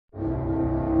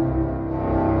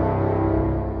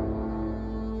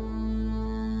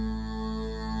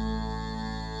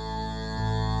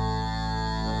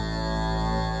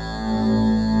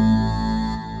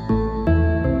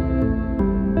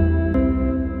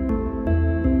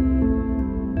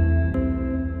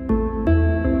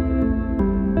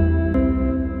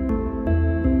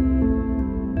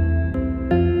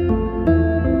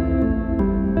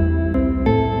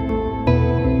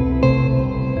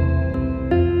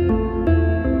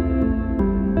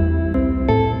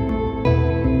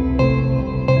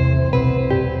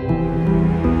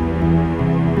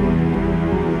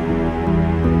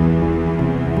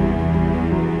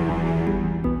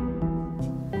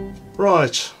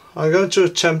I'm going to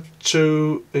attempt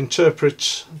to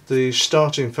interpret the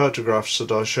starting photographs that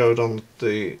I showed on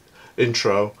the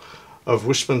intro of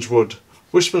Wistman's Wood.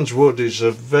 Wistman's Wood is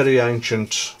a very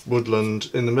ancient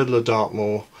woodland in the middle of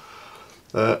Dartmoor,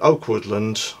 oak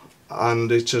woodland,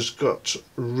 and it has got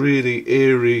really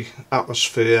eerie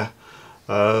atmosphere.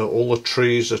 All the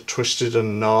trees are twisted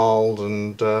and gnarled,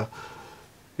 and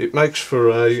it makes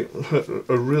for a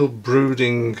real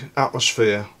brooding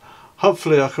atmosphere.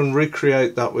 Hopefully I can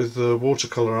recreate that with the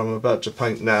watercolour I'm about to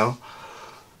paint now.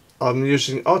 I'm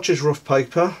using Arches rough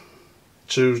paper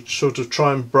to sort of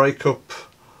try and break up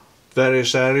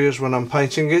various areas when I'm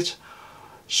painting it.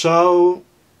 So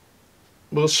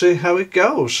we'll see how it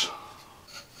goes.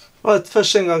 Well, the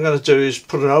first thing I'm going to do is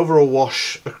put an overall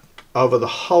wash over the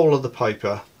whole of the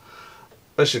paper.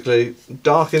 Basically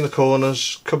dark in the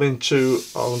corners, come into,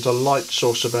 I want a light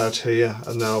source about here,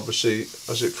 and then obviously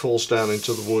as it falls down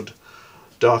into the wood,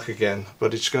 dark again.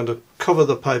 But it's going to cover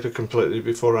the paper completely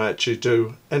before I actually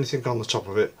do anything on the top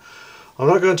of it. I'm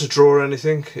not going to draw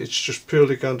anything, it's just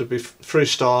purely going to be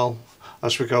freestyle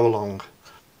as we go along.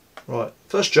 Right,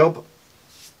 first job,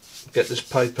 get this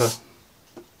paper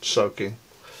soaking.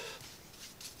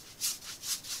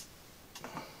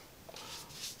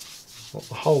 Not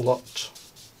the whole lot.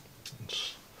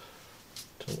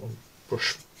 Don't want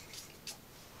brush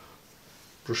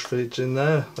feeds in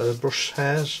there, brush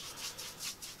hairs.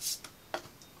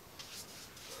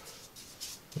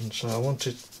 And so I want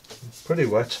it pretty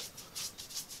wet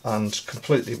and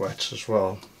completely wet as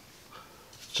well.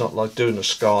 It's not like doing a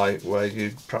sky where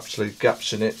you perhaps leave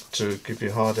gaps in it to give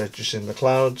you hard edges in the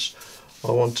clouds.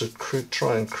 I want to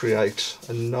try and create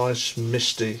a nice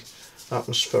misty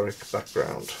atmospheric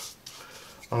background.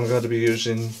 I'm going to be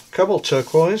using cobalt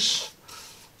turquoise,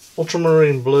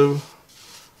 ultramarine blue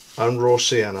and raw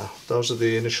sienna. Those are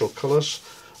the initial colours.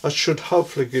 That should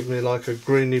hopefully give me like a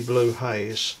greeny blue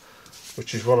haze,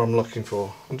 which is what I'm looking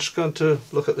for. I'm just going to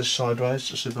look at this sideways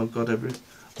to see if I've got every...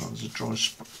 Oh, there's a dry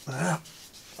spot there.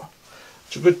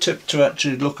 It's a good tip to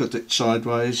actually look at it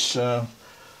sideways,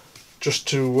 just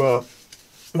to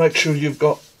make sure you've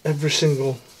got every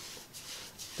single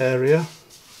area.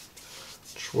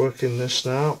 Just working this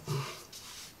now.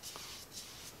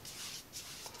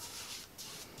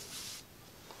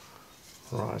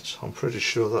 Right, I'm pretty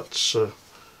sure that's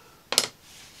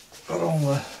got all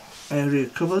the area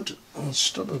covered. There's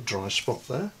still a dry spot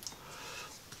there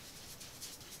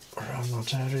around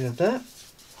that area there.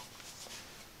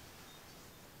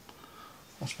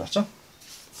 That's better.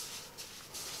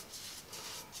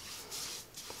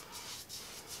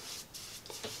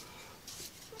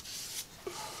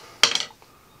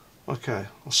 Okay,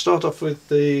 I'll start off with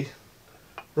the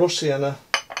raw sienna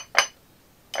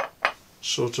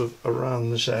sort of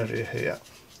around this area here.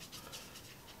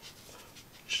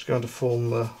 Just going to form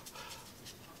the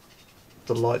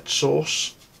light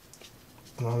source,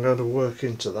 and I'm going to work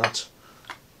into that.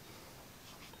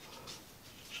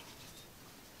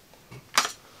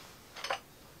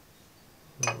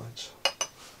 Right.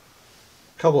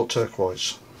 Cobalt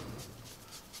turquoise.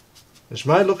 This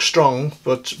may look strong,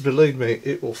 but believe me,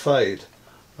 it will fade.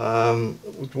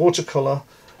 With watercolour,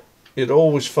 it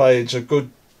always fades a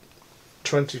good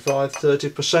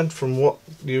 25–30% from what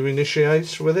you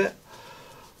initiate with it.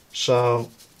 So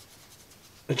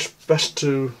it's best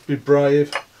to be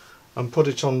brave and put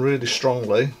it on really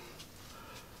strongly.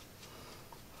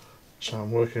 So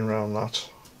I'm working around that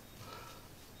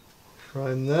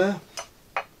frame there,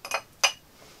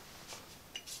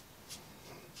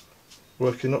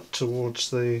 working up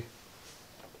towards the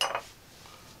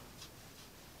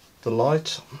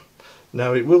light.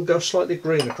 Now it will go slightly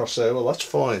green across there. Well, that's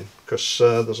fine, because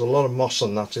there's a lot of moss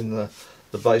on that in the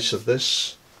base of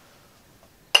this.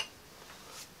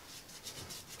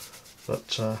 But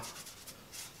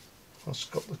that's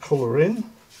got the colour in.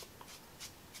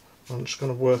 I'm just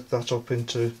going to work that up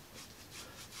into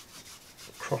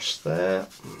across there.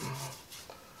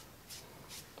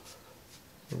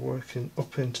 Working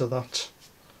up into that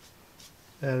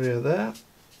area there.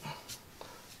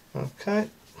 Okay.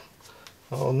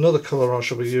 Another colour I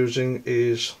shall be using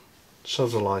is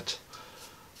Sodalite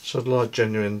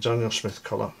Genuine, Daniel Smith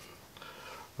colour.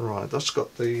 Right, that's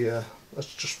got the,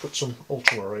 let's just put some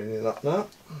ultramarine in that now,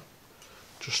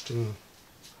 just in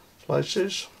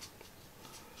places,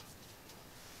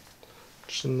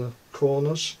 just in the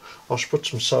corners. I'll just put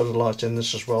some Sodalite in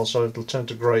this as well, so it'll tend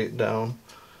to grey it down.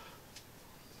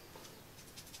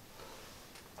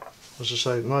 As I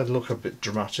say, it might look a bit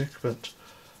dramatic, but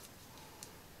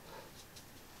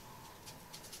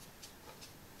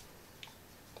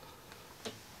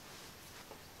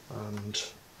and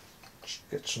just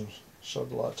get some so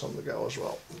the light's on the go as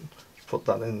well. Put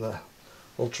that in the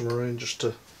ultramarine just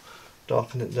to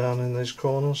darken it down in these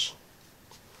corners.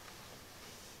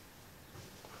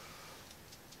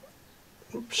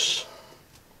 Oops.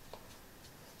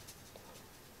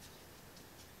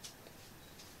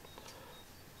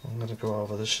 I'm going to go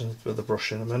over this with the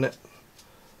brush in a minute.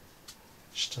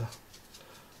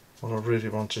 What I really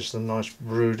want is the nice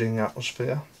brooding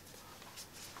atmosphere.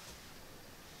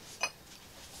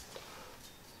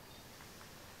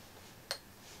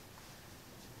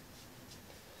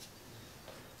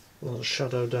 A lot of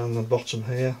shadow down the bottom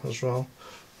here as well.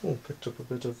 Oh, picked up a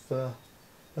bit of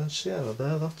burnt sienna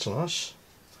there, that's nice.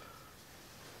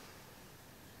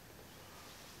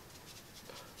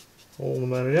 All the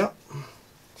merrier.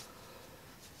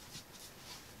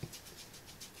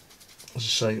 As I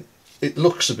say, it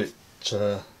looks a bit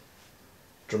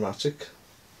dramatic,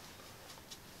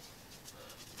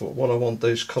 but what I want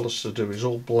these colours to do is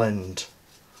all blend,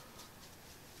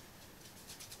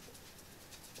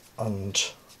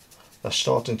 and they're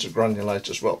starting to granulate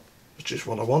as well, which is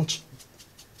what I want.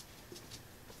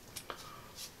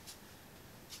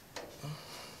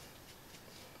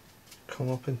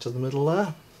 Come up into the middle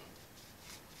there.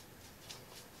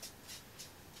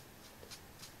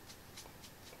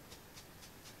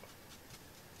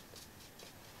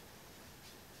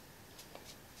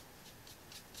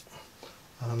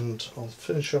 And I'll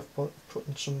finish off by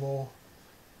putting some more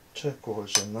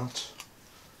turquoise in that.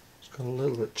 It's got a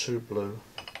little bit too blue.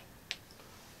 I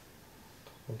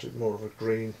want it more of a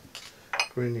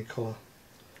greeny colour.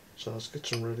 So let's get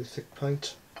some really thick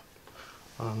paint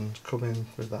and come in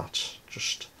with that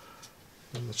just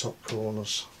in the top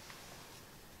corners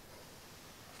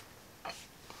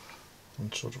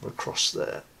and sort of across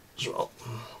there as well.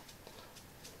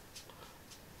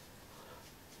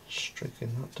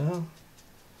 Streaking that down.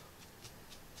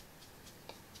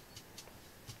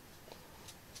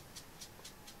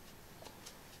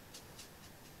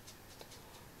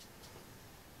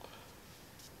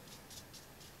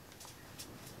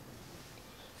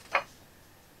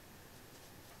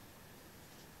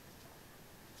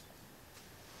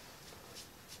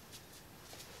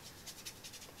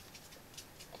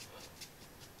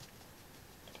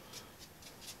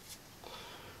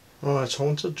 Right, I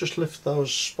want to just lift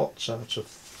those spots out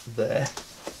of there.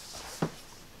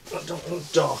 I don't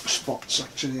want dark spots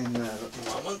actually in there at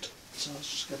the moment, so let's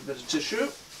just get a bit of tissue.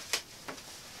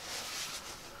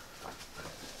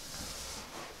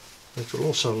 It will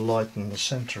also lighten the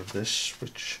centre of this,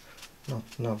 which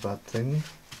no bad thing.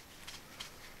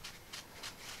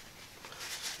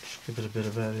 Just give it a bit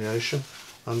of variation,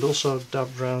 and also dab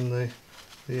around the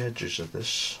edges of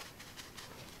this,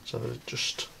 so it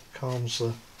just calms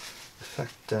the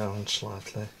effect down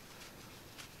slightly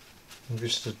and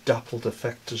gives it a dappled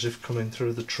effect as if coming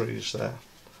through the trees there.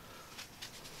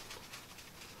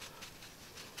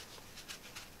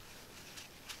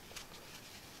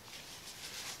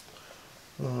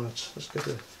 Right, let's get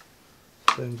a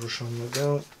thin brush on the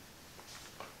go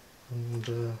and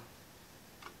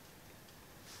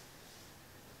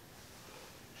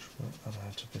just work that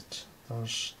out a bit.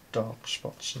 Those dark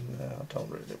spots in there I don't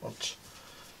really want.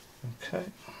 Okay.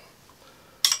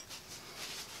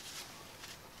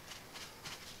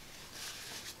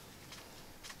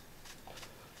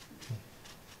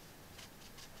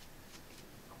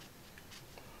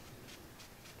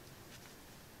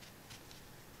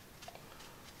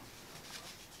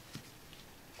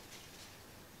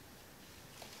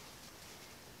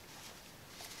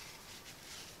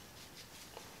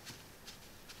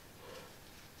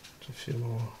 A few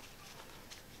more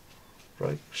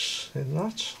breaks in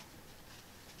that.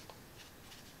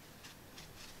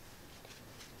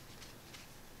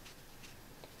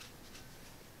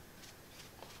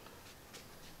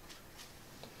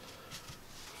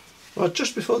 Right,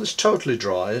 just before this totally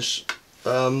dries,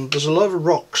 there's a lot of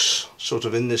rocks sort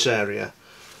of in this area.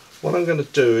 What I'm going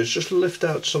to do is just lift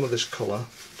out some of this colour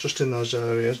just in those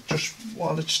areas, just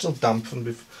while it's still damp,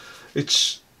 and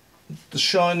the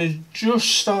shine is just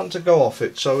starting to go off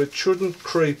it, so it shouldn't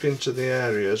creep into the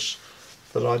areas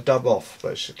that I dab off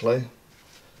basically.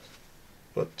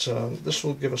 But this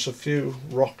will give us a few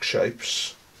rock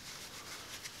shapes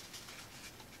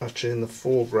actually in the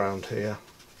foreground here,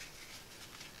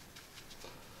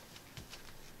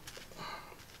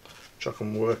 which I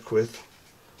can work with.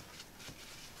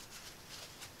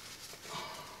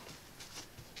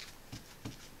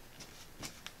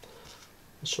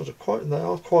 They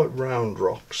are quite round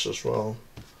rocks as well,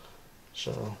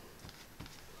 so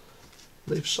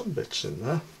leave some bits in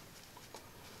there.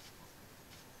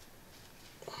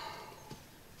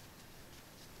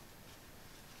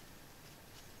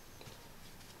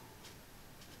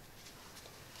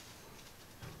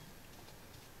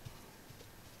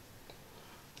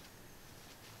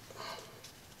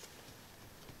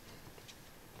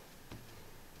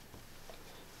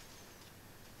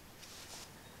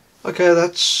 Okay,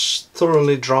 that's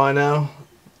thoroughly dry now.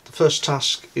 The first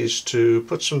task is to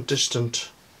put some distant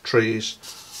trees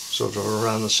sort of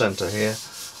around the centre here.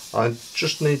 I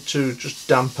just need to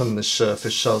dampen this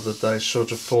surface so that they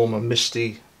sort of form a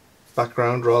misty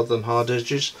background rather than hard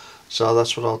edges. So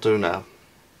that's what I'll do now.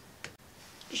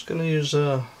 Just going to use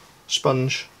a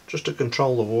sponge just to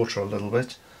control the water a little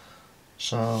bit.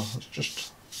 So let's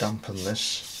just dampen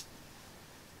this.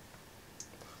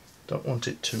 Don't want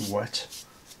it too wet.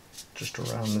 Just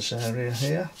around this area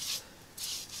here.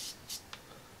 If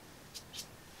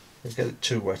you get it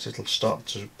too wet, it'll start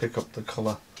to pick up the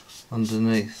colour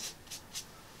underneath.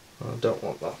 I don't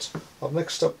want that. I've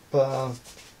mixed up a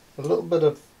little bit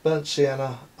of burnt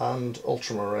sienna and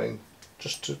ultramarine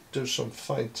just to do some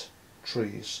faint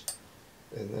trees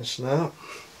in this now.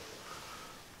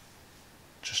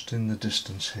 Just in the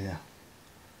distance here.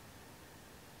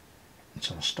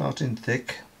 So starting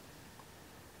thick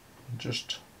and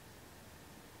just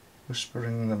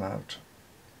whispering them out.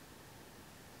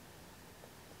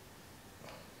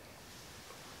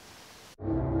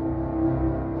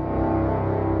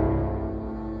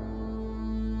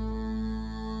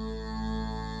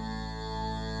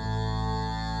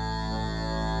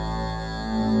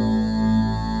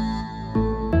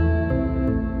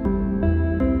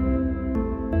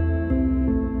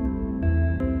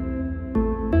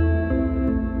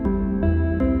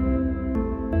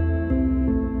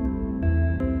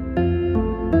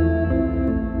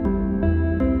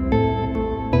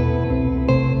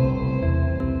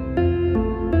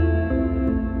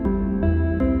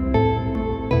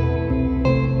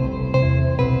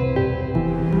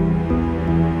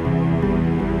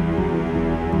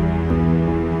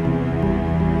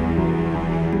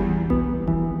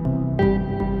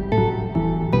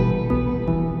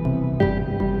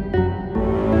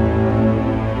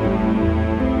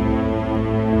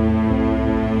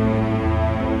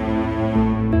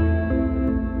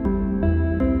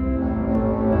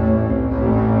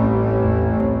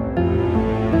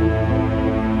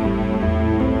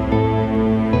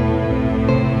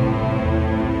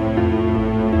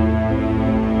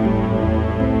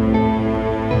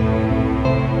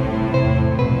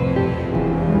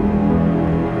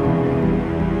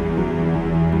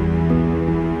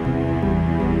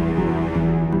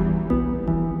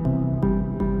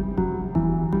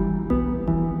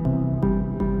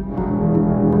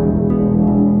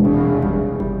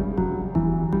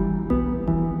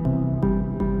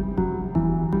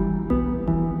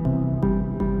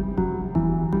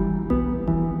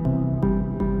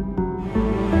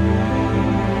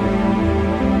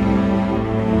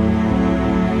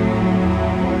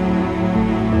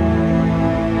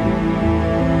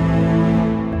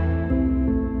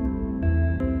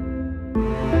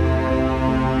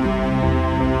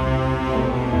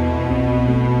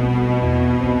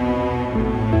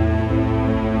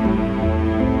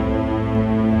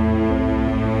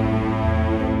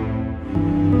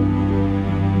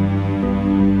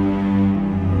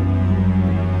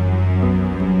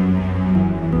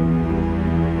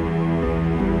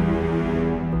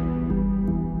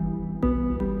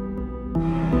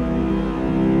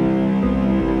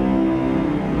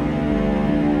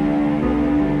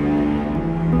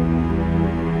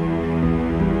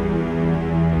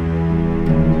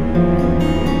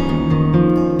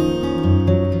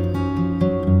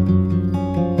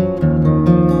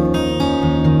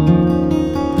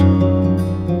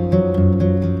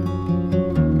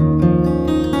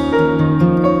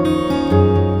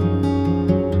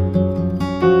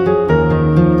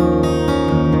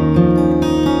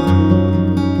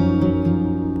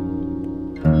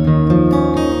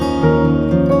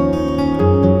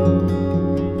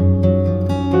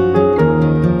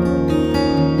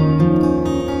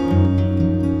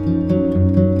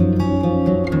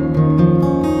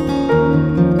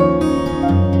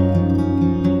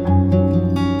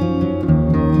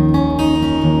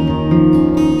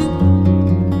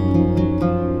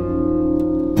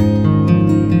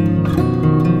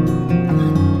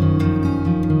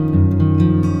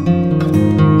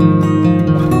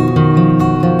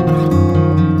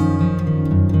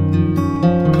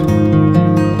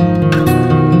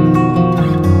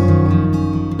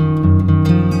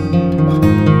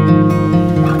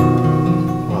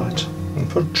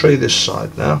 Tree this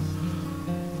side now.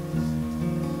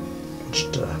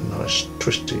 Just a nice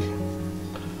twisty.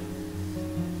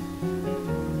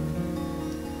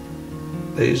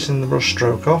 Easing the brush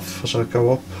stroke off as I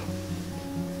go up.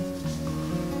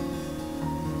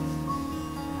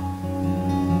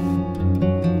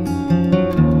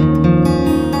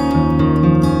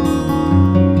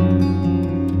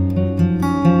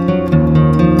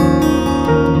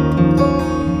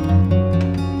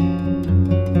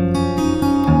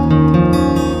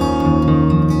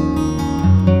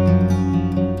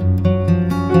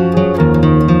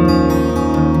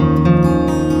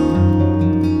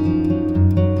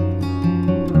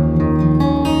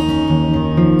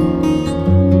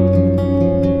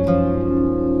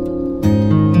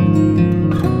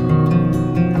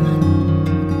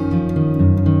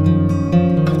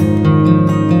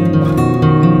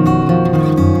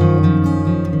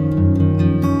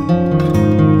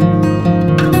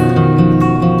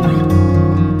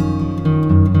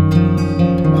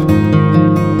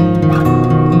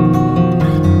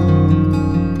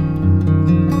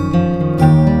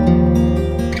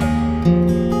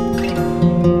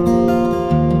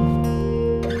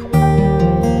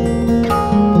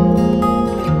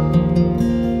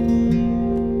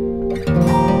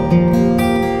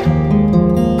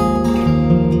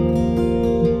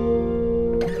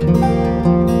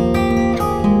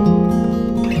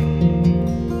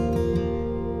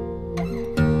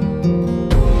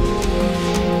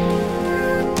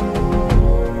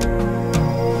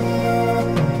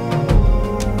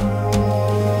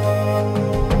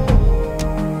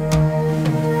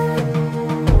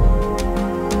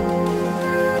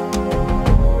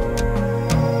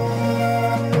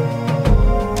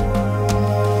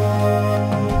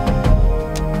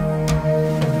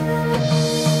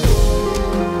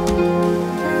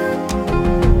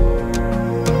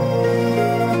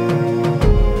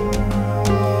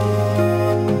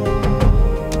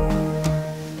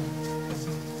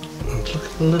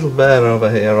 bare over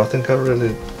here. I think I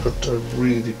really put a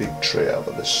really big tree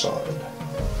over this side,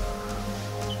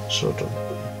 sort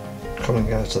of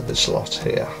coming out of this lot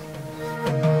here.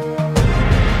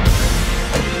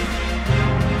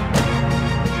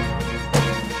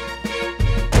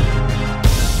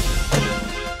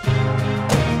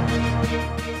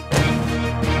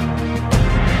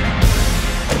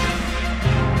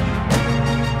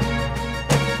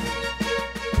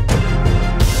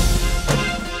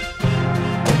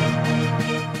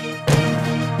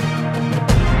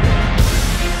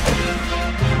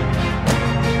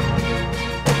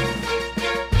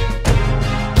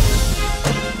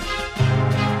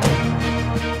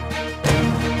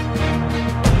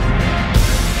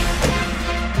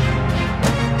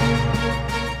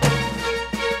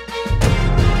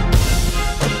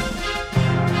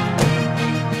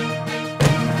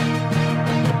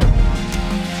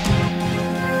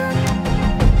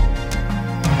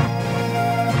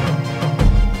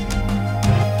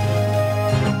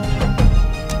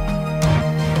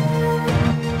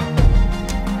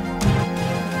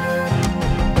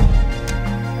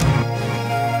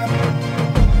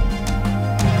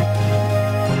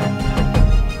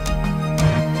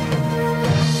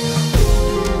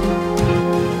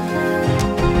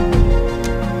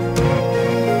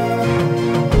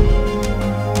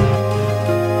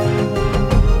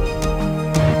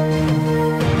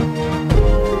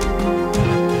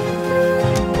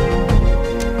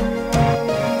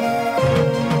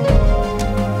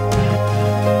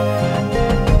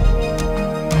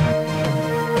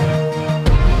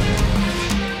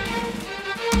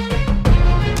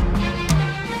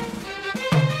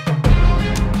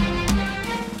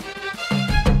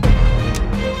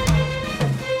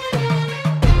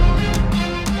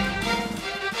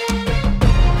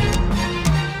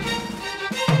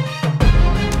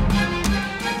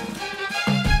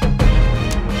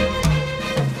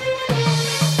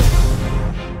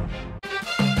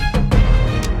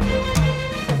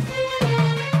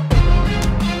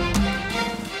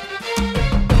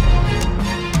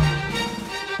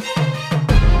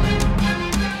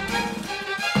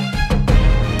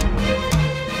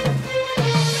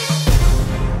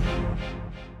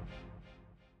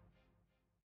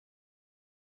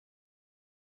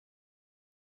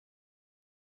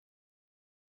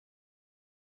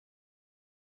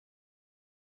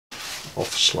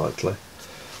 Off slightly.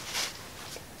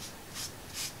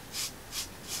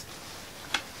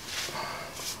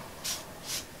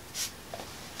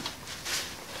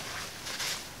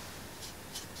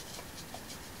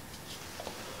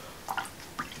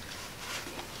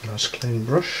 Nice clean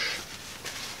brush.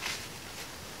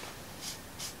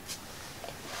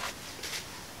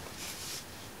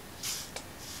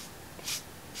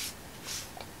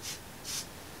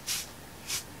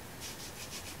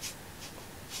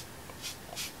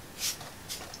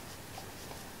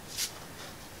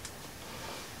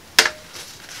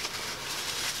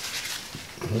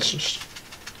 Let's just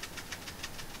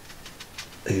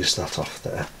ease that off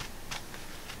there.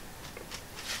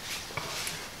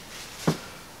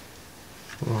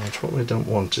 Right, what we don't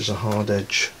want is a hard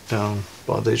edge down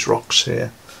by these rocks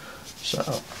here, so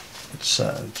let's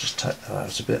just take that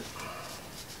out a bit.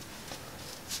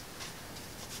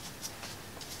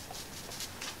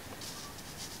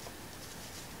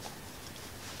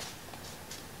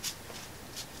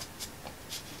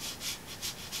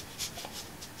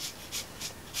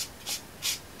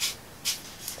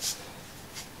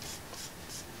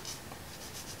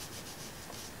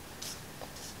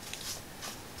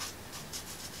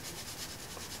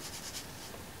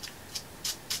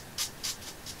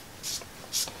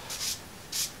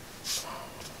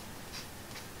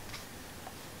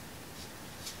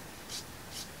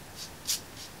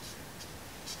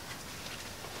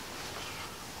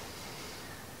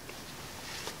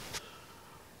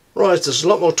 Right, there's a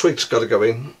lot more twigs got to go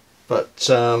in, but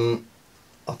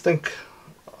I think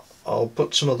I'll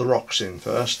put some of the rocks in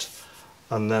first,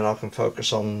 and then I can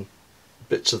focus on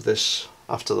bits of this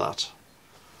after that.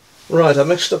 Right, I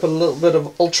mixed up a little bit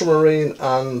of ultramarine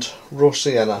and raw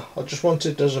sienna. I just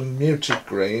wanted it as a muted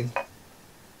green,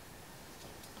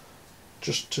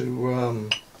 just to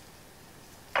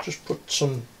just put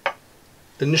some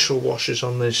initial washes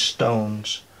on these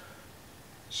stones.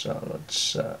 So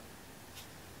let's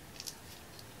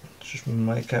just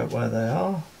make out where they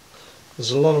are.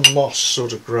 There's a lot of moss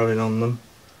sort of growing on them.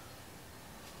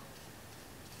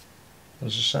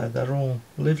 As I say, they're all,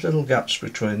 leave little gaps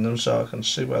between them so I can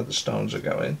see where the stones are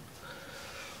going.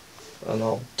 And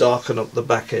I'll darken up the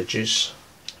back edges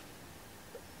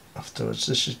afterwards.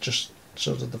 This is just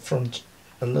sort of the front,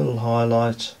 a little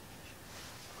highlight.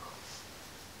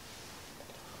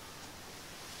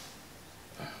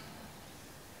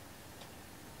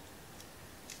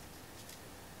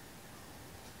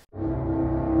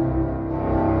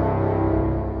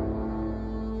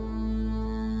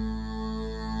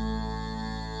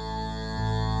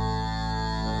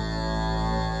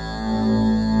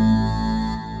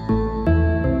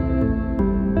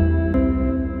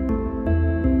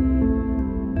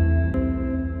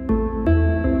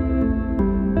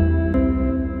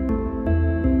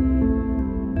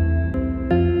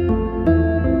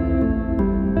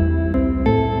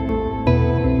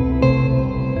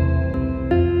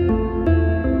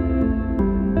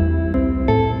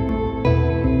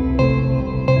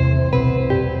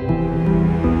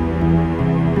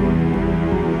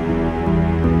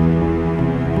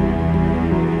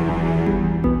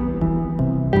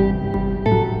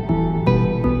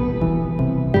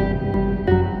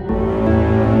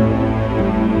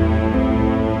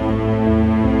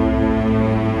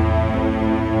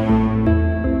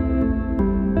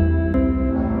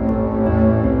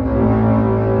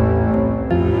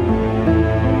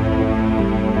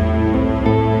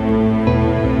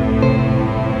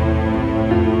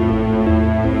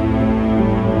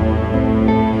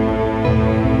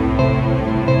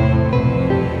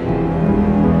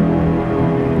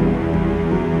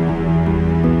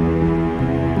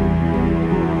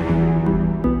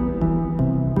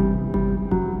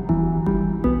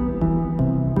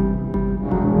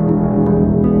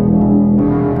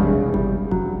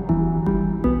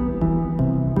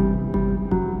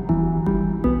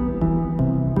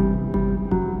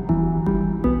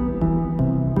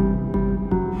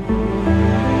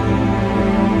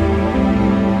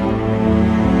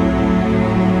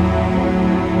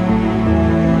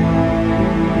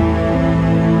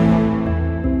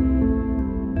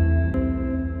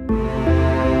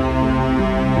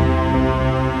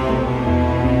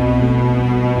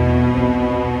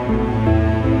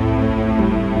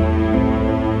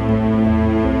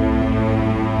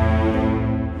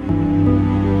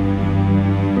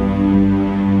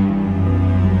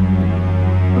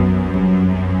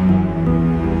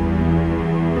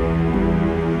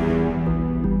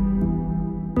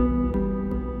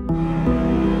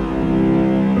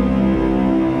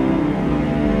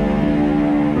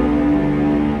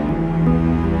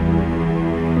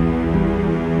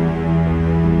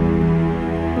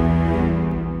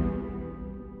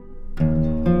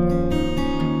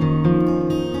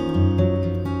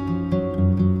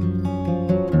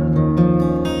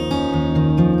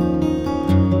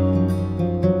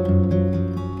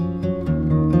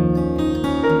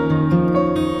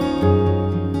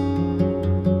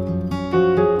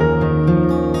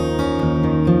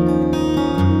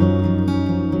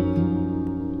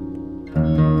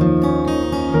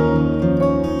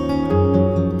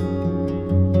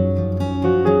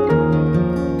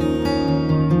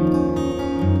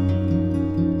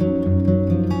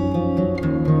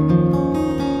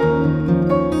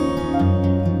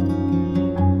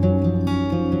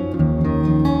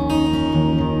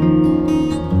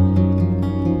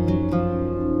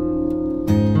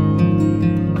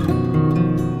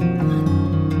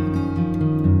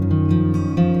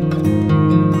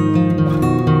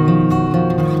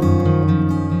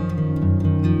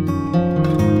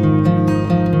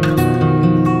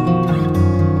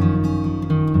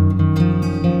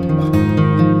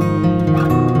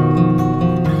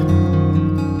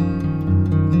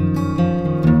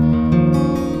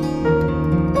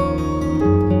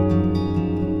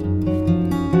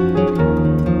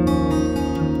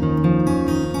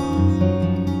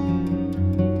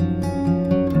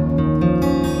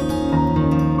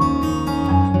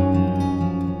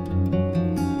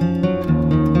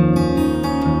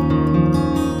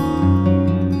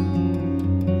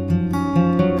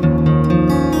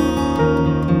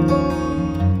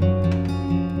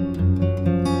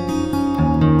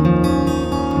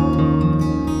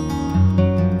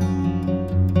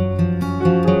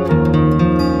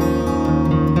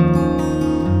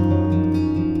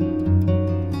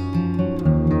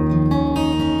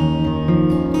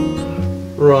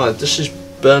 Right, this is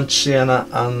burnt sienna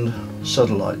and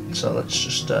sodalite, so let's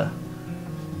just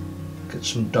get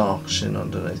some darks in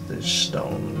underneath these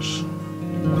stones.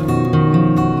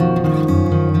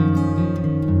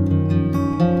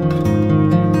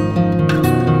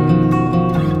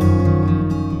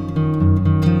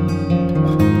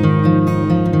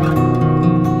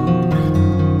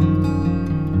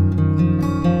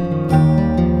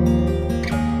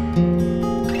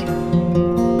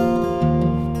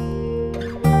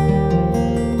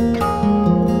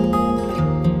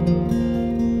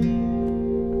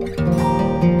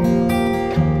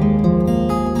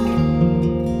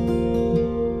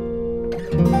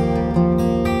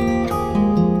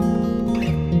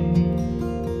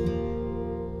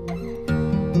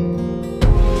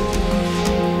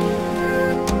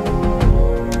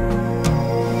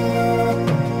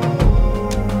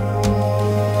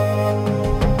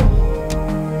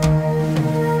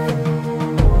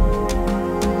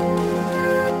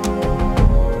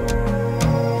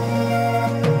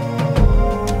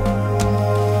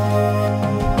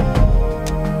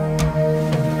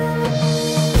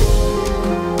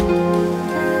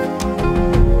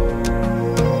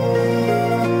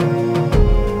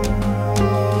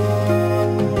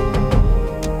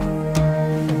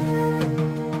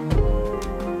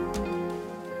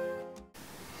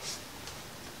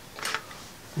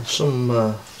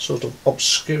 Some sort of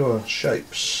obscure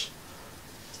shapes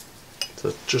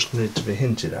that just need to be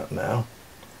hinted at now.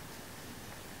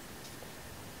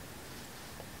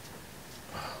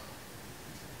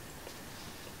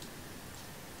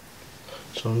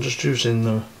 So I'm just using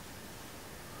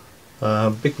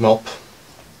the big mop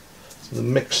the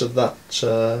mix of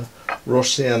that raw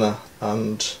sienna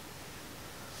and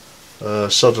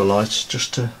sodalite,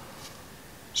 just to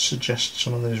suggest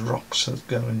some of these rocks are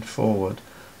going forward,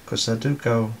 because they do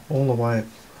go all the way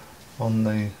on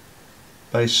the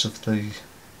base of the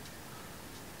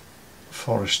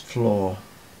forest floor.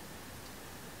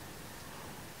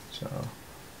 So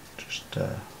just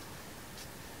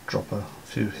drop a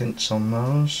few hints on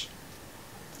those.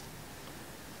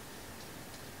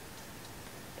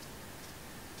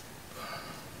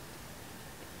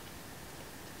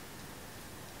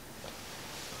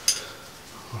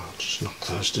 I'll just knock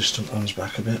those distant ones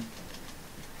back a bit.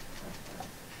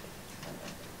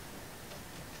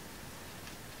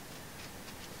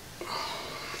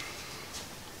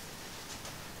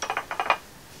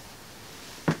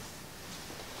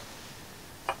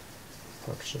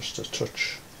 Perhaps just a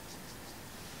touch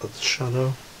of the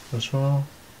shadow as well.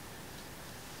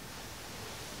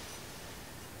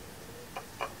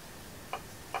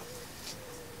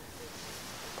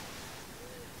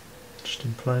 Just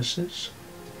in places.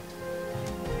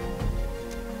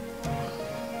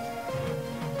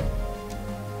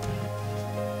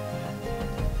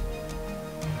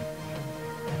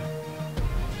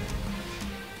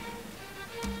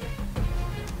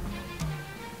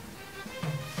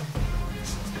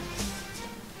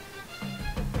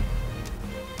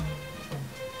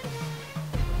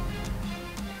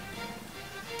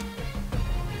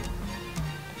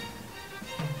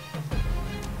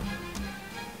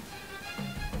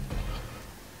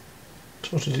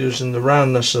 Sort of using the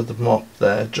roundness of the mop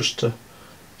there just to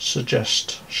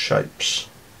suggest shapes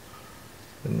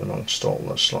in amongst all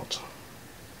the slot.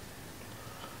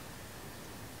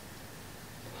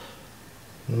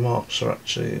 The marks are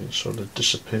actually sort of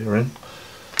disappearing.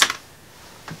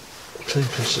 Clean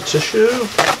piece of tissue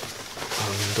and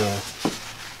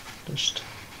just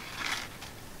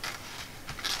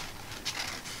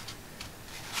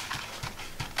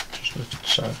lift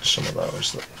aside some of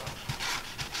those that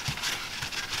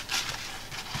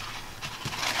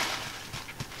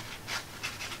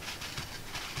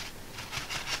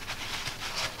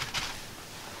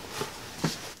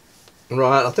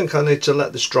Right, I think I need to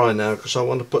let this dry now, because I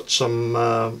want to put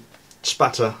some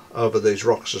spatter over these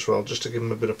rocks as well, just to give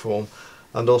them a bit of form.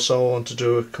 And also I want to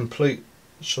do a complete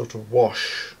sort of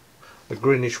wash, a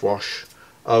greenish wash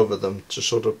over them to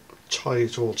sort of tie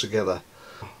it all together.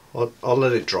 I'll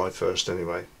let it dry first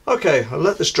anyway. Okay, I'll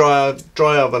let this dry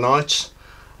overnight.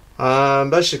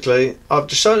 Basically I've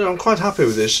decided I'm quite happy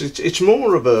with this. It's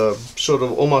more of a sort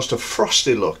of almost a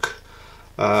frosty look.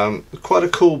 Quite a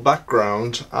cool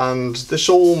background, and this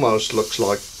almost looks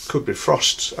like could be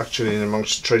frost actually in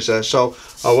amongst the trees there, so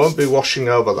I won't be washing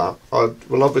over that. I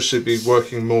will obviously be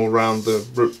working more around the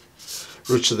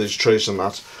roots of these trees and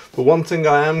that. But one thing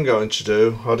I am going to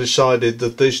do, I decided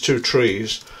that these two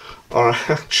trees are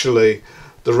actually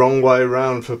the wrong way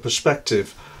around for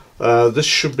perspective. This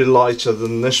should be lighter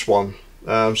than this one,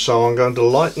 so I'm going to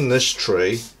lighten this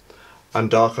tree and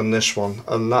darken this one,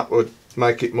 and that would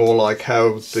make it more like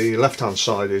how the left hand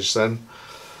side is then,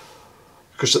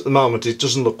 because at the moment it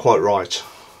doesn't look quite right.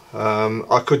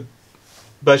 I could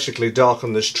basically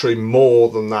darken this tree more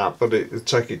than that, but it'd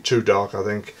take it too dark, I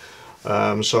think.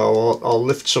 So I'll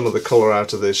lift some of the colour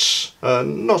out of this,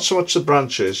 not so much the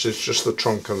branches, it's just the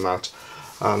trunk and that,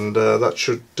 and that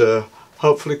should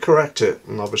hopefully correct it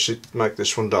and obviously make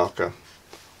this one darker.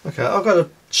 Okay, I've got a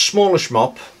smallish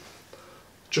mop,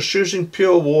 just using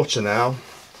pure water now.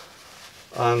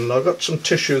 And I've got some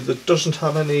tissue that doesn't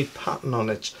have any pattern on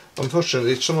it.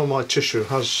 Unfortunately, some of my tissue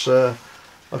has like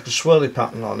a swirly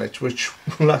pattern on it, which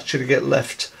will actually get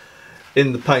left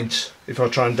in the paint if I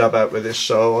try and dab out with this.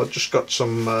 So I've just got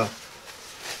some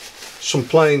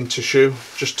plain tissue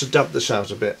just to dab this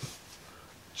out a bit.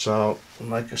 So I'll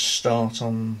make a start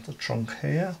on the trunk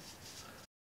here.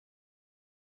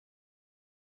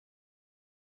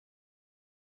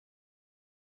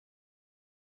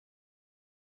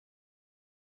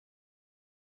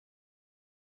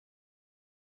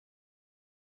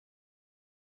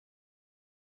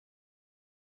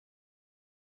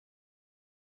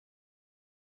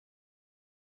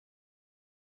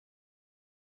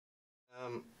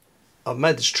 I've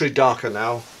made this tree darker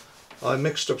now. I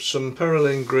mixed up some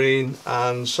perylene green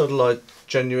and sodalite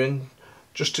genuine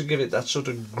just to give it that sort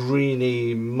of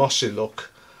greeny, mossy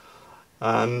look.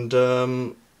 And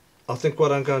I think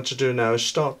what I'm going to do now is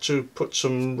start to put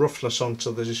some roughness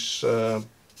onto this, the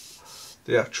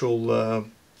actual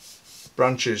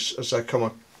branches as they come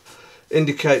up.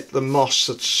 Indicate the moss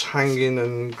that's hanging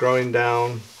and growing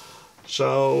down.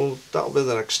 So that'll be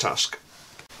the next task.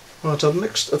 Right, I've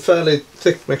mixed a fairly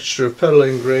thick mixture of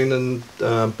perylene green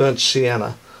and burnt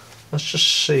sienna. Let's just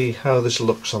see how this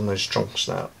looks on these trunks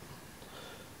now.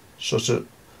 Sort of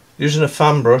using a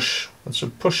fan brush and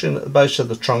sort of pushing at the base of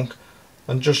the trunk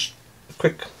and just a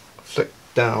quick flick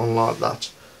down like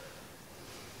that.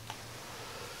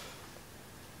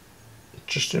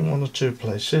 Just in one or two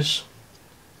places.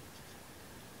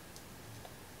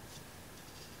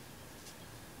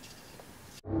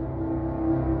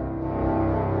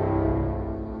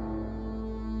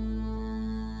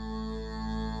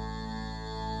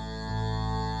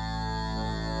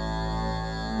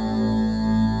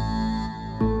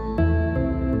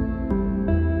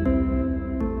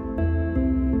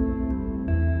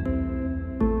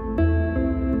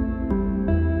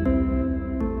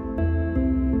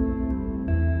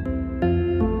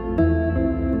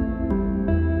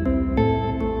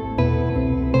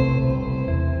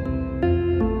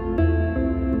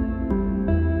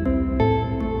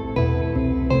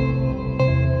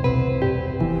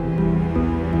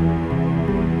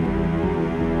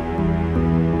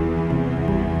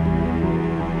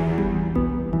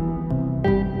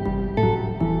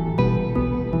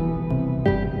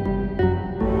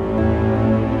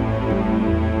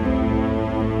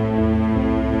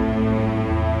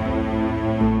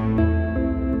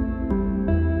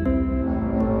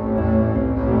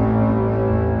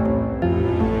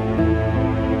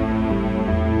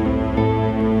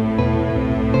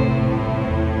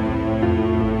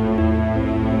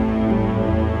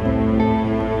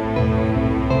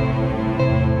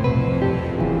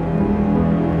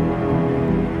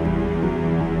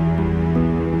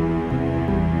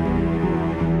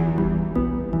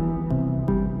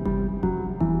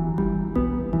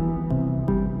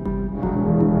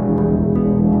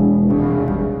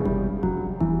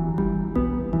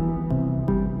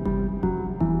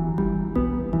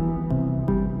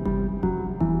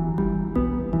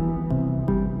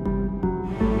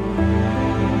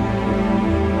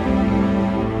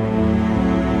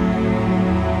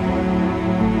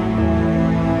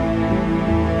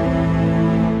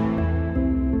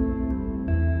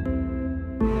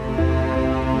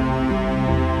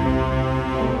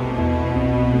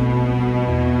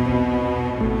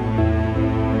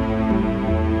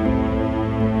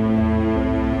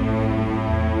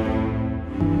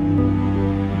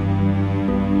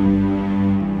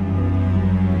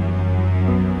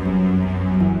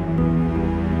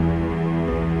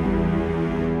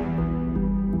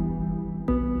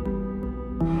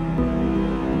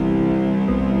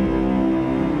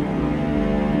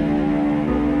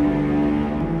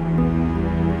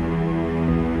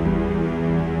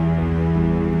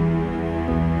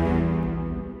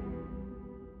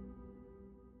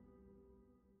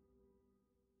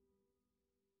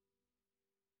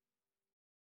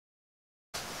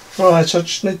 Right, I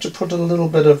just need to put a little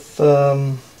bit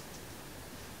of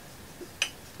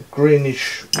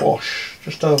greenish wash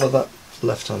just over that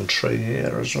left hand tree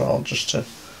here as well, just to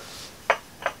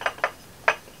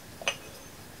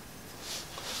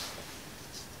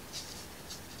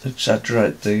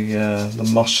exaggerate the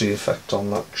mossy effect on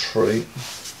that tree.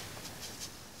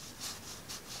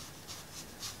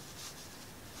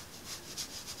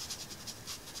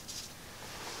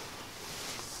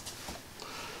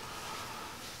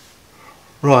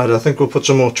 Right, I think we'll put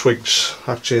some more twigs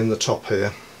actually in the top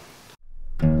here.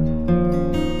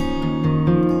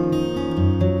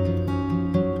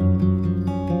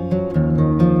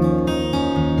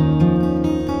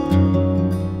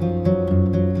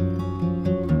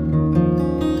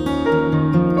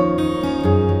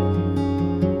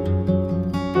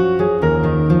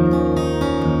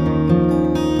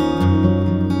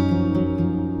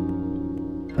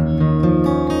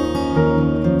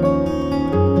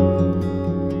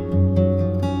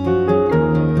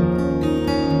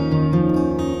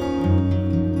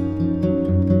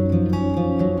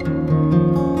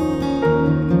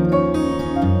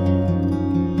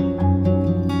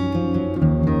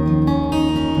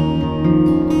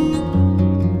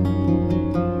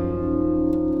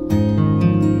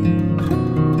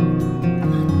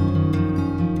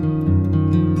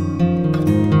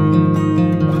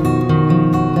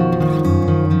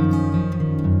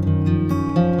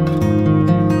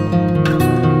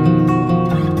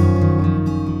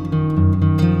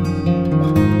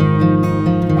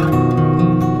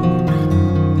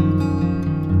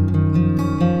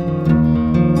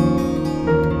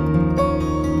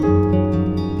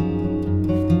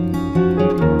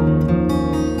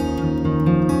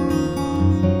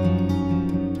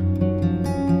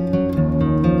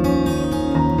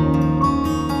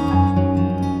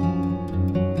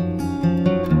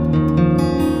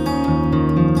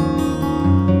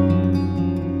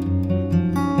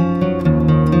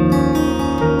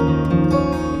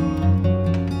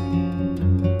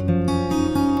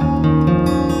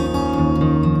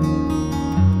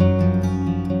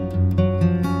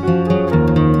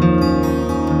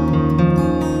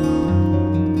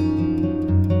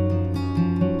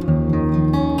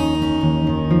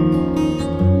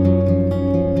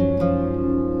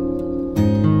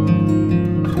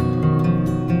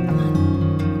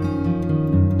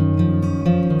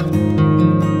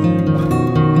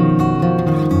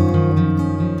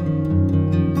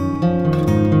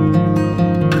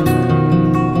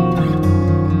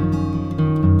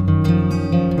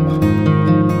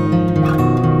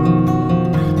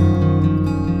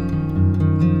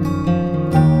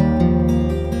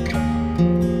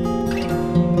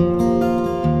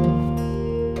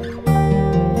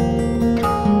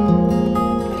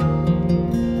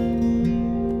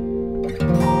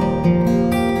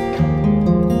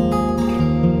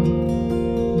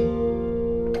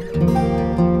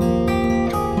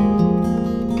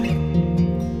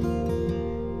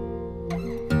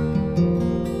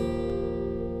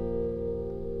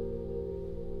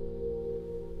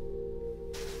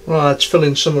 Right,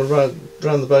 filling some around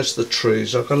the base of the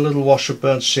trees. I've got a little wash of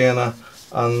burnt sienna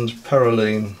and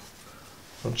perylene.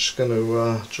 I'm just going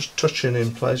to just touch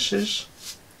in places.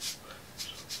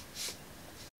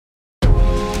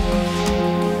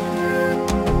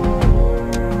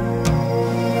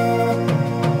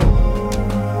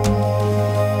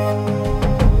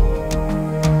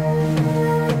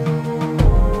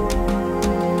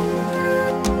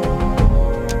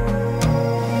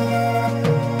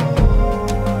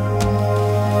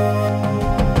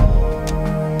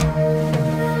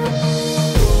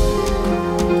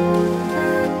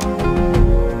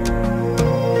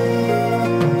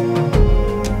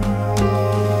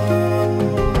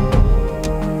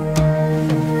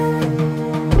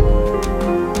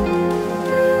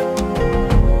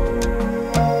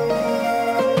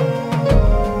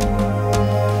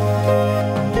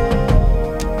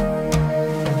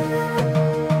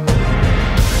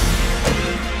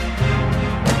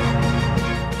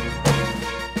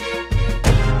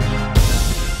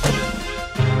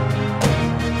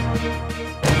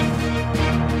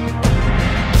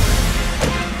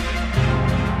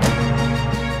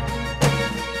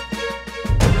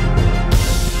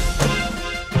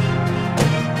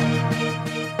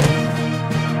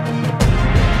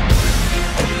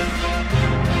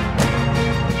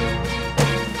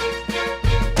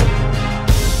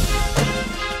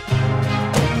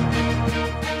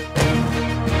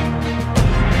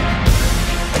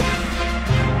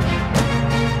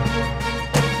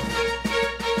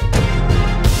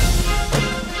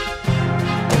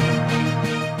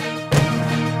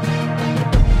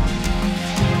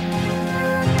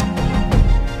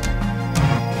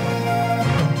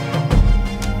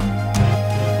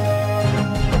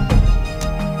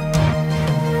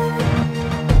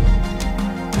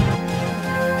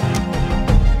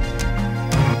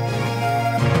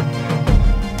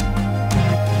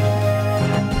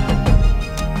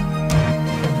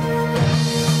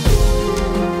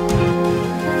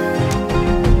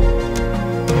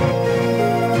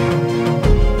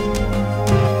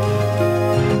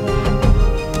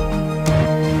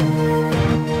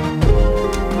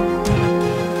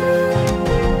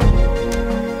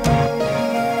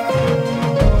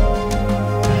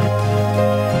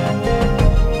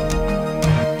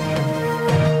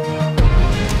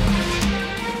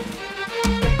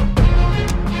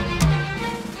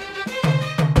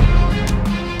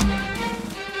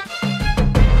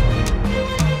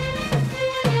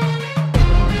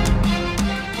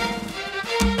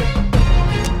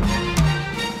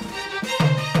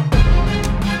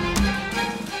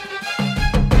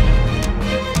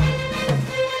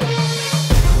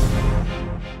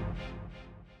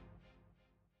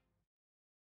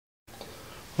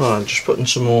 Right, just putting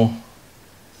some more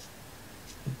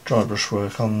dry brush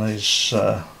work on these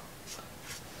on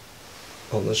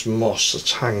this moss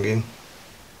that's hanging.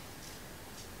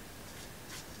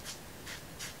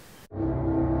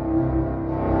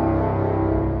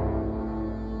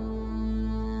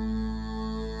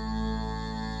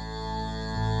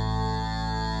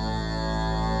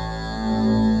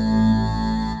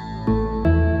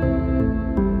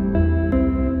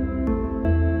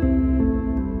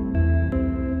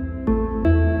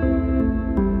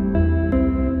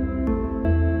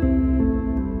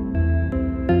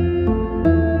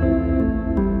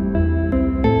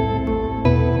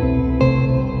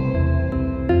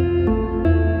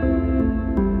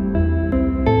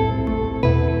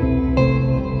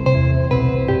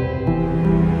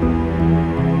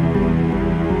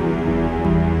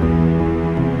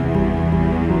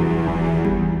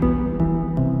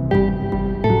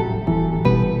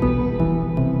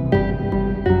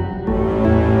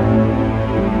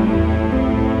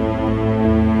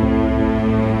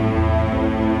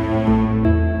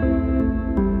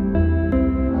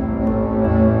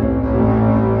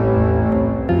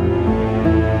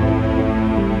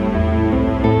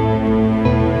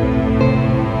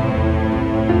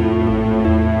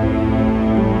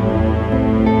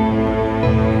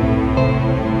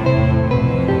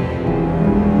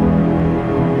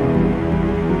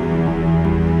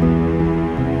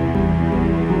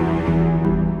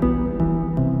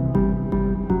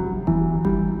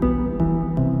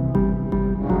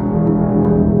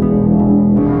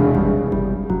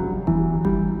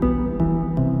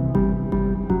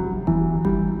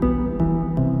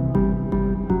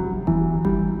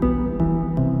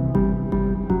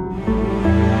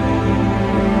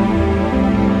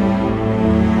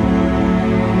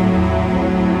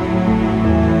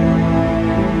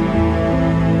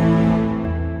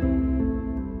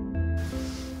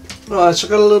 Right, so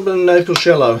I've got a little bit of Naples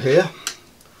yellow here.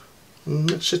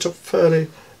 Mix it up fairly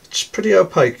It's pretty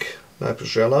opaque,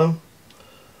 Naples yellow.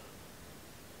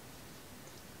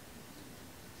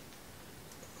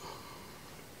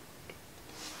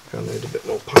 I need a bit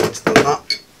more paint than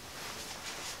that.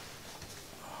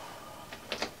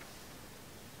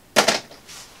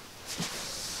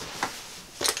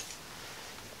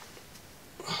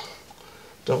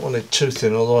 Don't want it too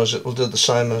thin, otherwise it will do the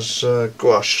same as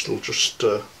gouache. It'll just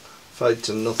fade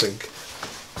to nothing.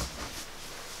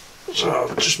 So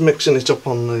I'm just mixing it up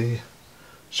on the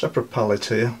separate palette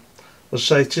here. As I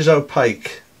say, it is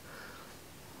opaque,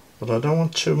 but I don't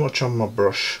want too much on my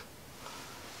brush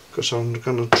because I'm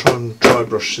going to try and dry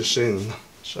brush this in.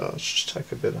 So let's just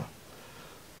take a bit of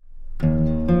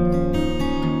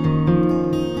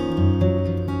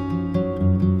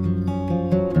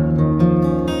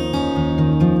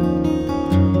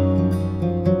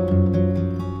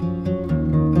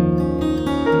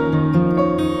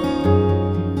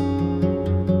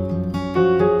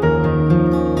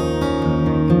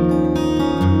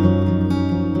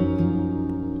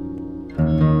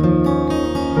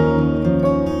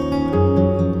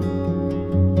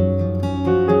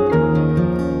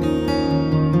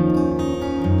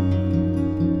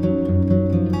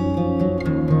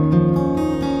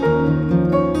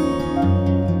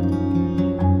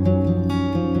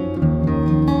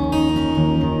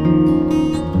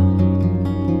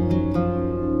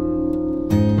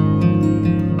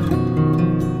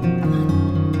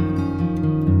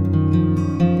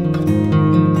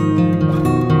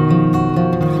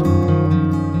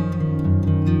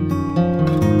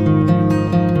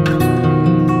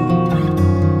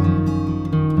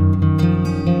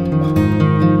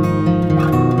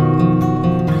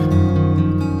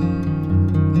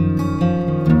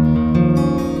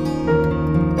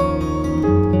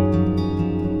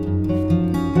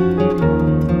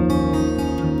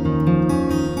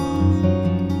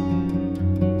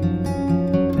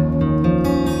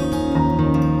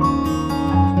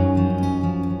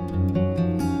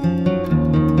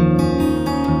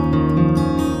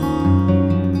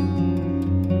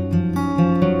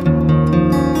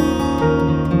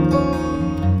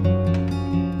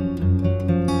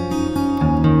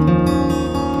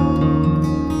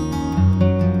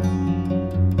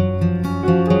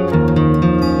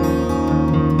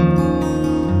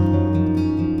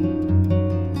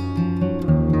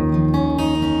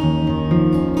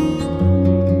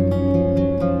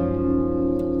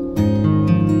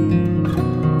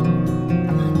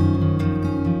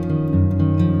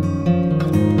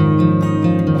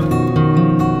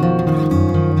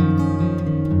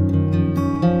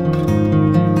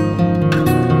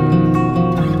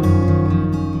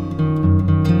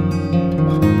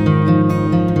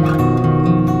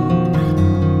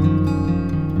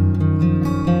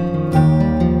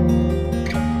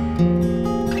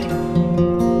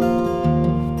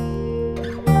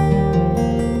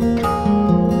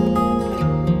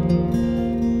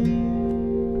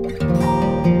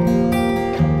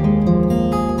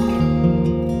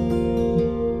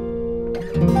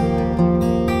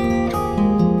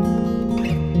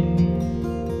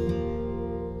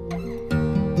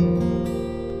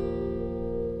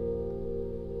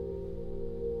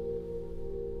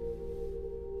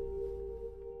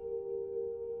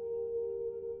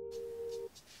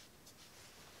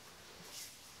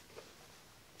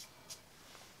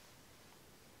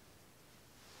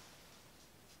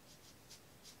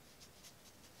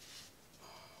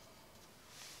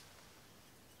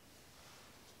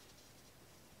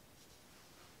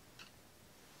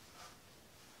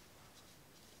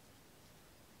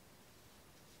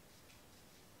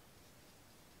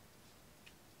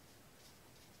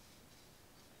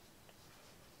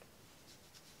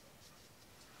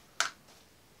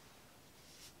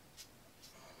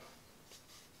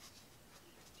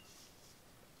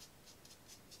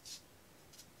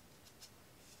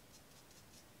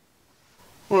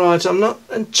Right, I'm not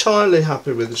entirely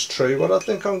happy with this tree. What I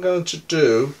think I'm going to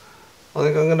do, I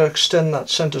think I'm going to extend that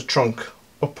centre trunk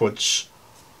upwards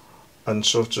and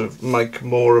sort of make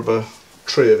more of a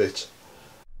tree of it.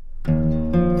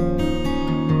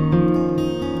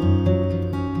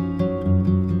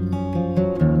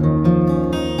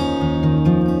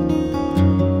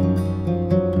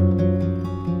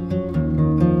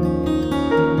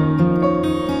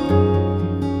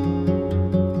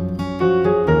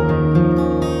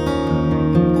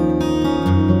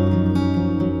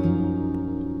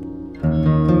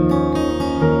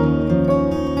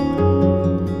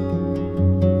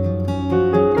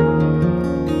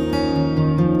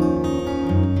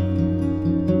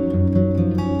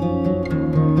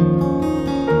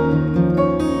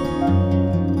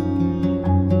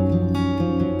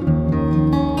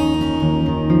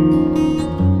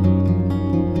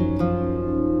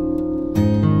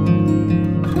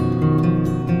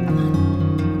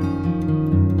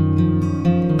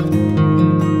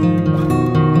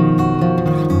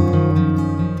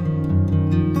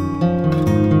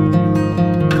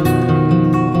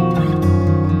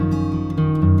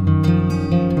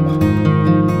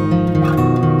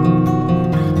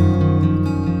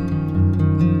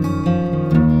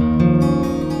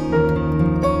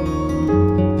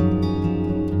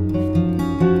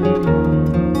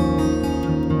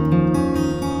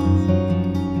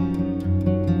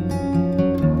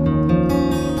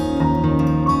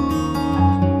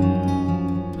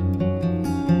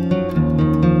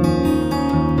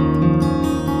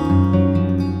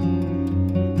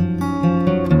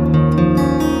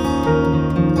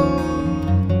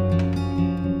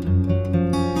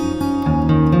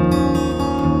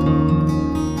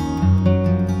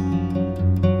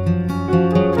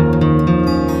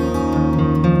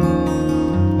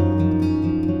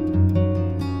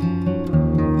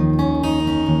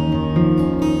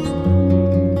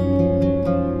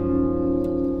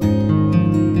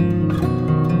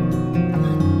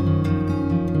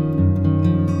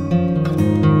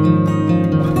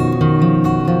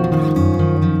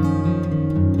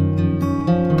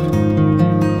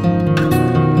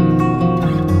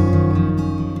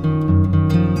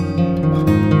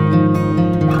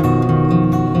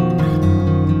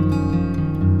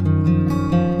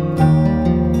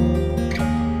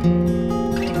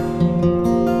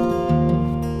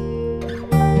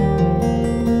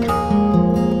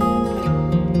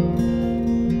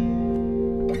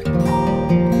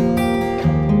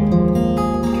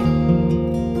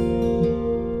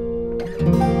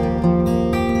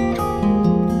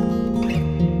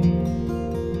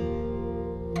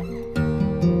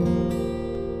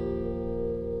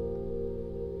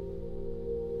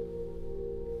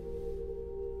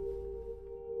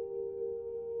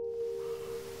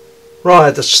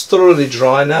 Right, that's thoroughly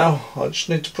dry now. I just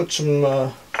need to put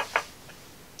some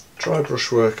dry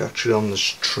brush work actually on this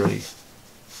tree,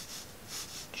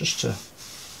 just to,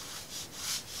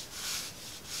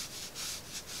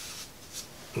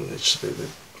 it needs to be a bit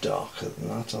darker than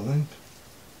that, I think.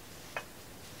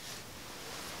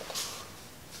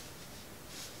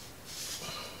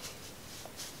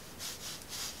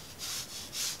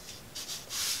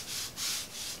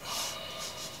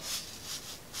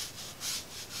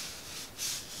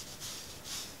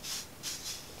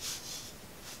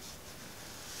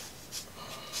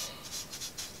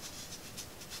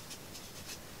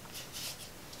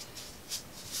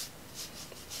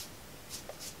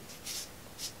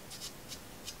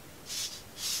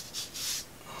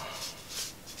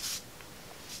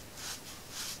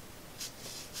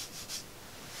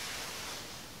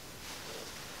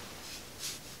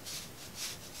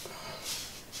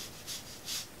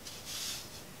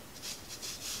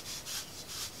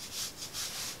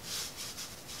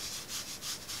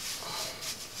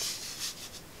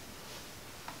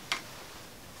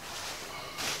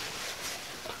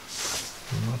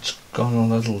 It's gone a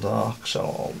little dark, so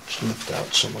I'll just lift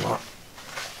out some of that.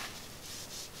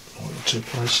 One or two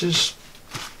places.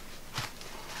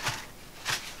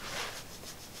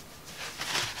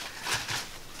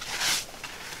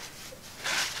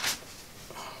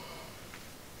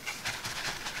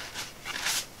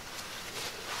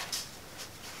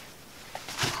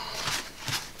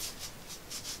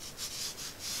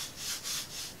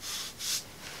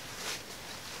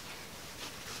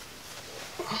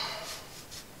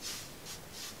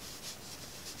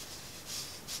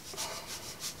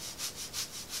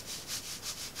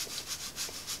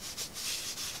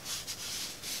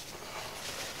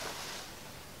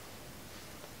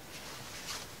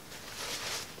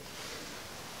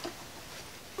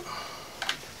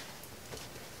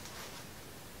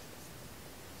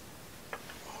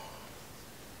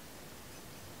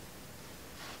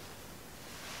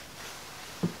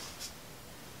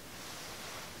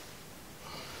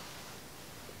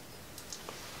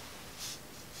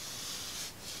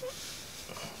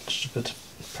 Just a bit of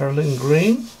perlin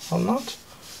green on that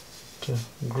to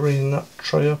green that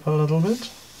tree up a little bit.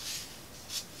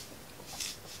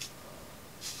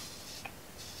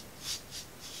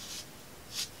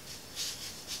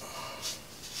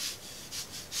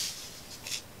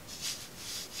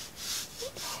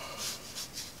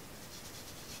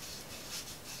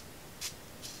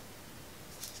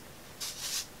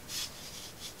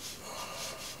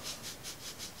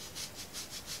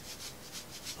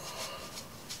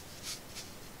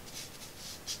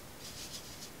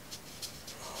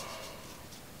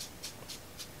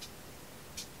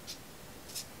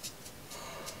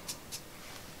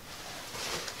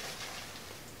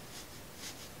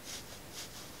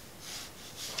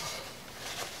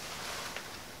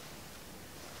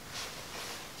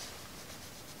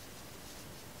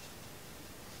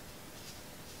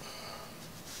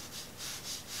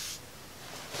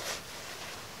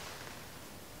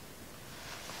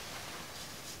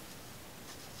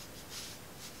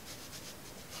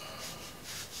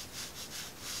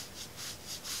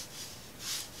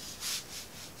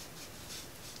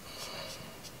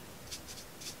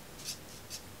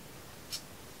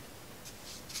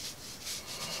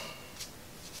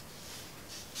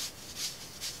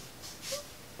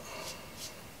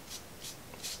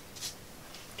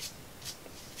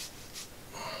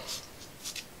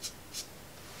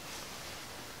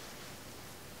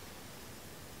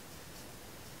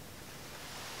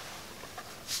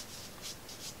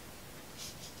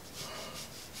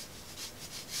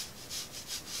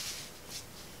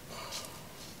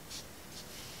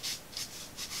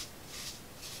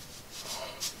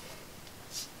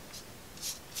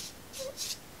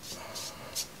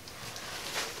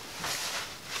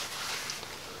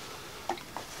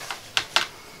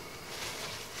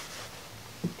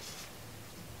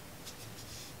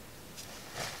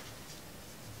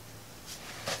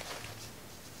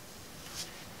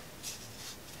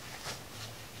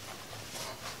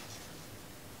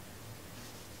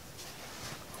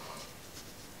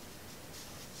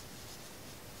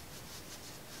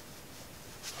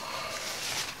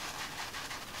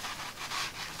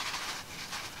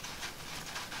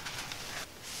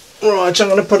 Right, I'm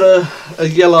going to put a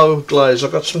yellow glaze.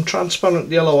 I've got some transparent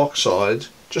yellow oxide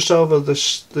just over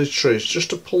these trees, just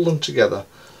to pull them together.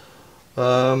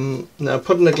 Now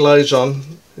putting the glaze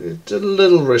on, it's a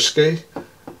little risky.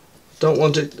 Don't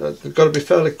want it, it's got to be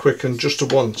fairly quick and just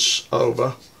once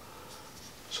over.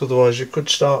 So otherwise you could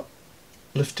start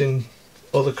lifting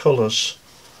other colours.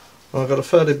 I've got a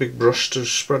fairly big brush to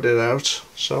spread it out,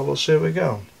 so we'll see how we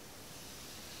go.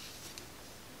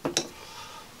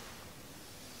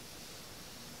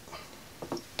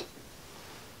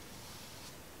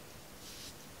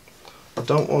 I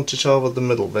don't want it over the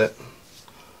middle bit,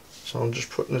 so I'm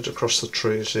just putting it across the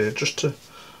trees here just to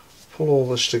pull all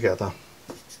this together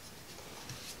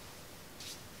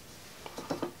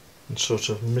and sort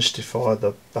of mystify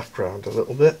the background a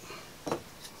little bit.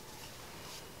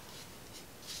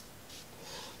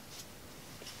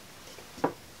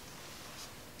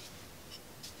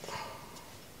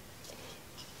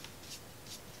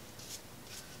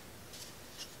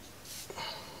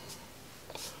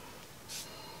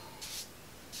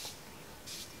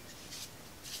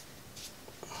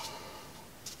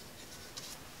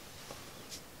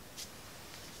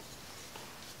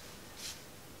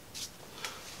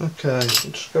 Okay, I'll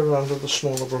just go around with a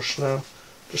smaller brush now,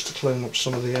 just to clean up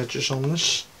some of the edges on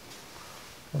this.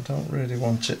 I don't really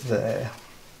want it there,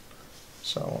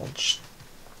 so I'll just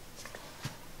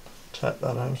take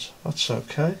that out. That's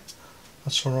okay,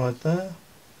 that's alright there.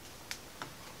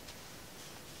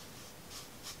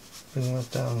 Bring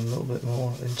that down a little bit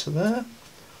more into there.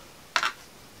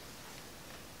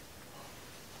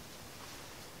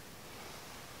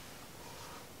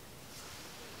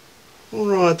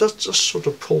 Alright, that's just sort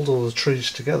of pulled all the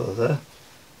trees together there.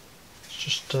 Let's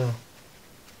just take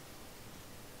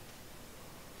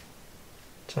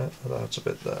that out a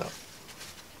bit there.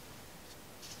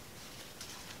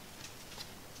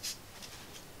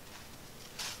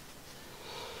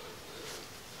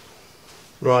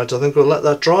 Right, I think we'll let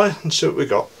that dry and see what we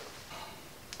got.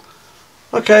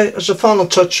 Okay, as a final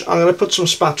touch, I'm going to put some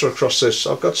spatter across this.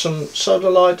 I've got some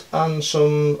Sodalite and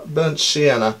some burnt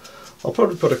sienna. I'll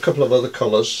probably put a couple of other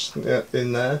colours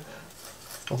in there.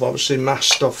 I've obviously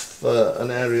masked off an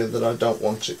area that I don't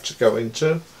want it to go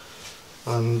into,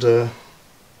 and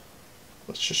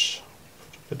let's just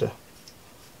put a bit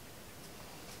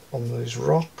on these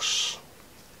rocks.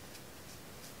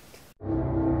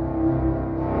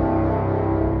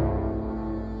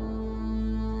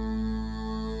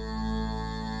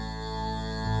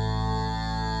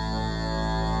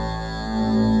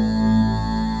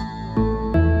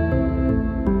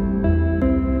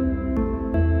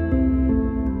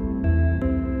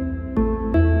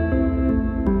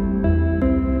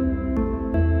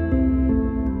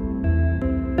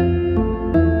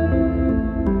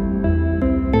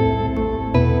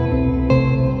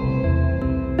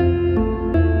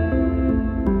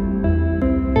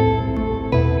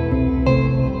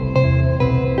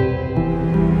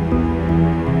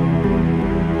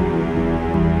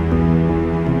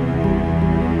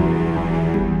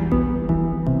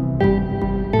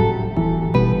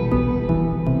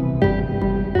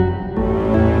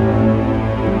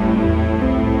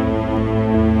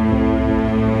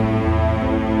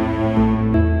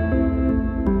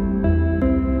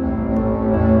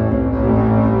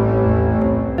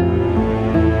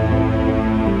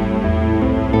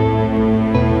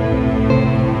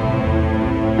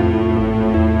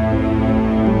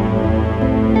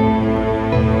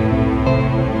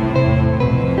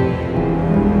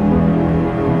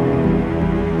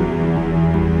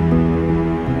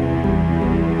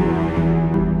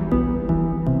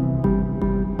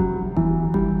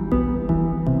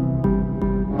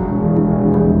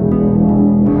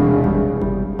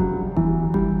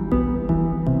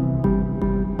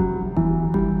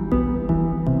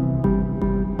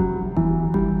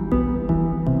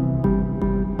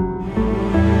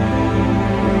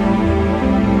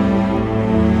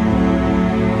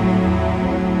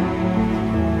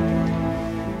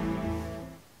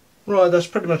 Right, that's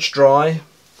pretty much dry.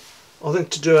 I think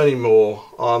to do any more,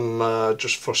 I'm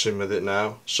just fussing with it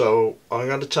now. So I'm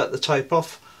going to take the tape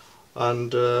off,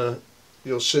 and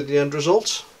you'll see the end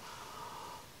result.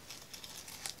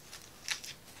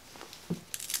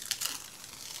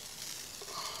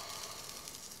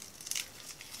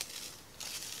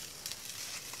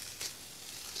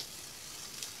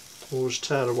 Always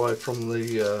tear away from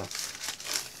the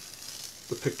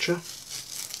picture.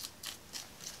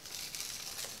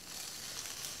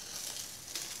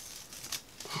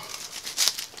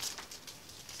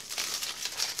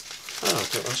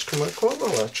 I think that's come out quite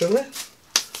well actually.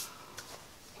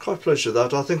 Quite pleased with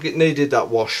that. I think it needed that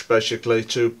wash basically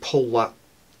to pull that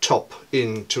top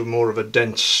into more of a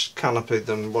dense canopy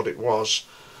than what it was.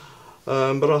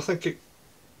 But I think it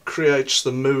creates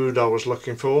the mood I was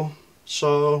looking for.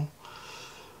 So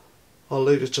I'll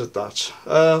leave it at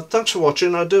that. Thanks for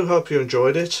watching. I do hope you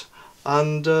enjoyed it,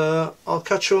 and I'll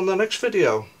catch you on the next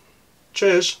video.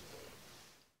 Cheers.